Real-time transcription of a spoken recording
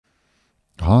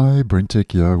Hi,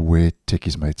 BrenTech here, where tech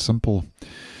is made simple.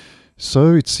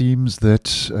 So it seems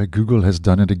that Google has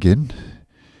done it again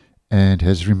and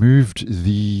has removed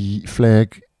the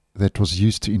flag that was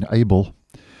used to enable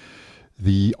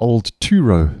the old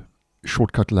two-row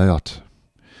shortcut layout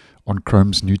on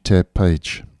Chrome's new tab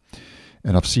page.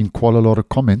 And I've seen quite a lot of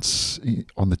comments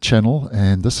on the channel,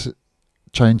 and this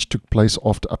change took place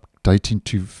after updating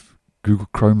to Google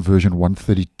Chrome version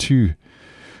 132,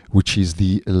 which is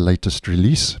the latest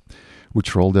release,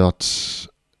 which rolled out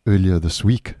earlier this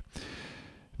week.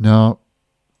 Now,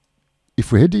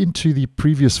 if we head into the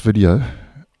previous video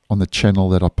on the channel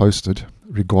that I posted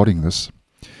regarding this,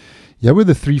 here were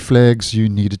the three flags you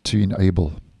needed to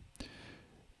enable: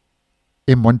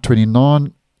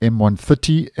 M129,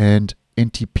 M130, and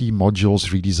NTP modules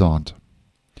redesigned.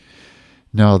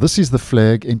 Now, this is the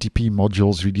flag NTP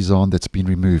modules redesigned that's been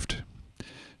removed.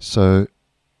 So,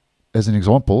 as an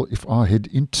example, if I head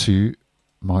into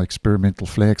my experimental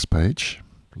flags page,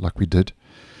 like we did,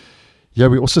 here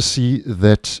we also see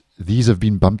that these have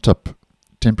been bumped up: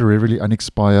 temporarily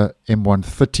unexpire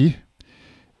M130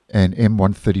 and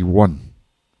M131.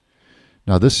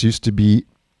 Now, this used to be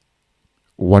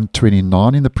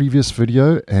 129 in the previous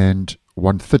video and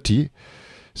 130.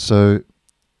 So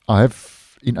I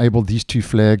have enabled these two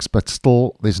flags, but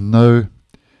still there's no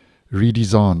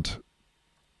redesigned.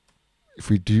 If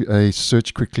we do a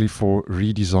search quickly for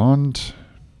redesigned,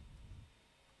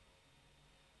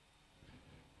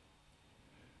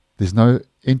 there's no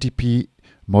NTP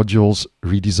modules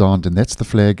redesigned, and that's the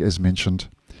flag, as mentioned,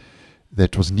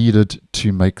 that was needed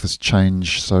to make this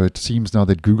change. So it seems now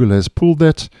that Google has pulled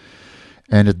that,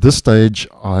 and at this stage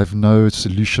I have no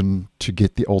solution to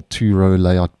get the old two-row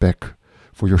layout back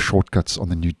for your shortcuts on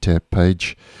the new tab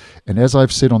page. And as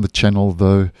I've said on the channel,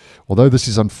 though, although this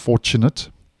is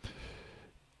unfortunate,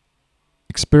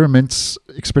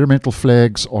 experimental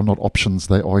flags are not options,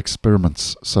 they are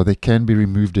experiments, so they can be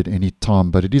removed at any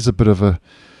time. But it is a bit of a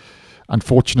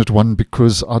unfortunate one,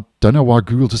 because I don't know why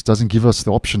Google just doesn't give us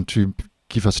the option to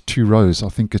give us two rows. I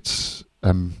think it's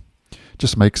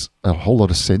just makes a whole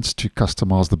lot of sense to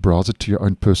customize the browser to your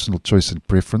own personal choice and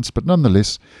preference. But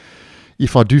nonetheless,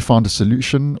 if I do find a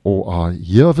solution, or I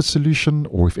hear of a solution,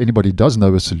 or if anybody does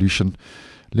know a solution,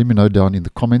 let me know down in the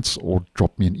comments or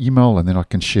drop me an email, and then I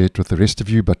can share it with the rest of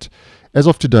you. But as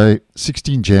of today,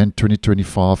 16 Jan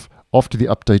 2025, after the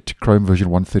update to Chrome version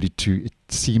 132, it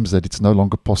seems that it's no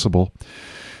longer possible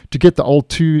to get the old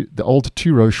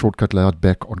two-row shortcut layout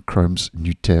back on Chrome's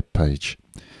new tab page.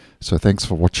 So thanks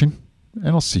for watching, and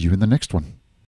I'll see you in the next one.